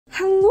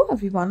Hello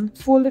everyone,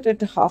 fold it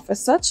into half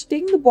as such,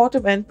 taking the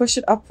bottom end, push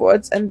it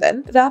upwards and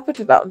then wrap it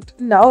around.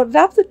 Now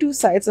wrap the two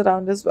sides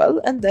around as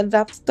well and then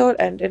wrap the third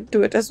end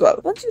into it as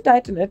well. Once you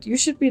tighten it, you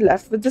should be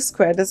left with the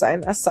square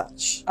design as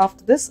such.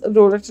 After this,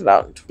 roll it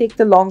around. Take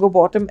the longer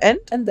bottom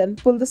end and then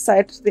pull the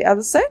side to the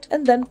other side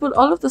and then pull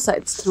all of the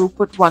sides through,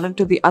 put one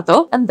into the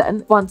other and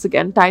then once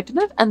again tighten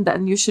it and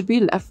then you should be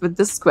left with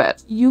this square.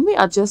 You may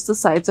adjust the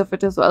sides of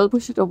it as well,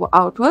 push it over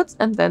outwards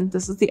and then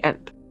this is the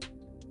end.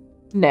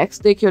 Next,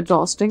 take your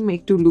drawstring,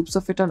 make two loops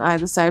of it on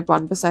either side,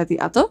 one beside the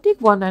other.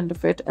 Take one end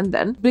of it and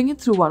then bring it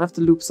through one of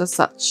the loops as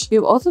such. We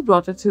have also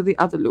brought it through the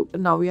other loop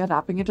and now we are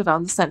wrapping it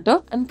around the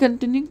center and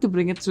continuing to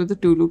bring it through the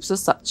two loops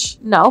as such.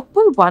 Now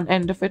pull one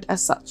end of it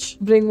as such.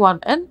 Bring one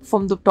end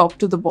from the top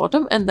to the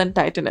bottom and then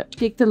tighten it.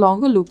 Take the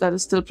longer loop that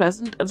is still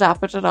present,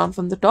 wrap it around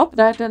from the top,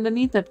 right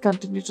underneath that,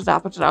 continue to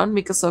wrap it around,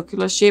 make a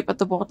circular shape at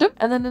the bottom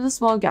and then in a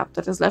small gap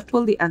that is left,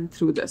 pull the end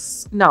through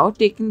this. Now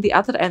taking the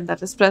other end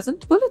that is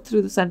present, pull it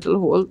through the central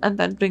hole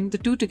and then bring the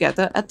two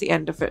together at the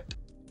end of it.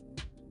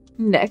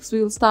 Next,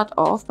 we will start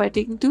off by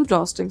taking two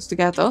drawstrings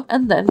together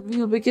and then we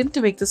will begin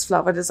to make this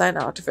flower design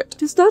out of it.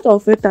 To start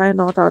off with, tie a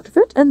knot out of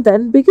it and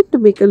then begin to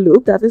make a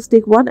loop, that is,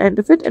 take one end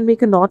of it and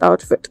make a knot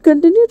out of it.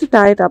 Continue to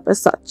tie it up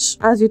as such.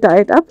 As you tie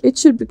it up, it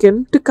should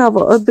begin to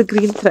cover the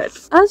green thread.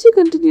 As you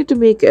continue to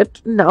make it,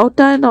 now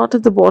tie a knot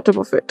at the bottom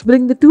of it.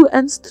 Bring the two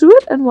ends through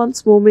it and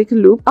once more make a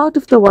loop out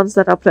of the ones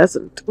that are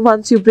present.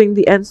 Once you bring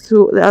the ends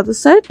through the other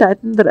side,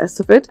 tighten the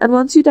rest of it and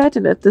once you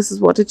tighten it, this is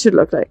what it should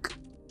look like.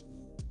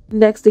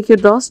 Next, take your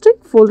drawstring,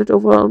 fold it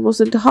over almost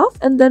into half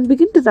and then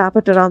begin to wrap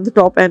it around the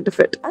top end of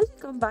it. As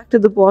you come back to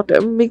the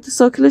bottom, make the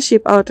circular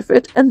shape out of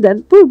it and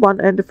then pull one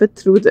end of it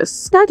through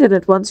this. Tighten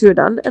it once you're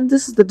done and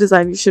this is the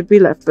design you should be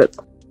left with.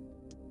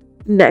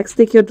 Next,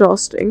 take your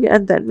drawstring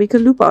and then make a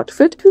loop out of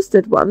it, twist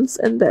it once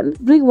and then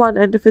bring one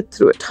end of it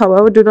through it.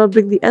 However, do not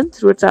bring the end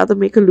through it, rather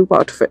make a loop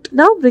out of it.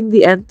 Now bring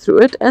the end through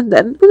it and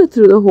then pull it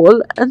through the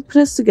hole and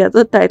press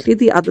together tightly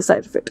the other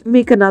side of it.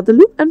 Make another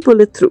loop and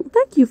pull it through.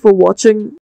 Thank you for watching.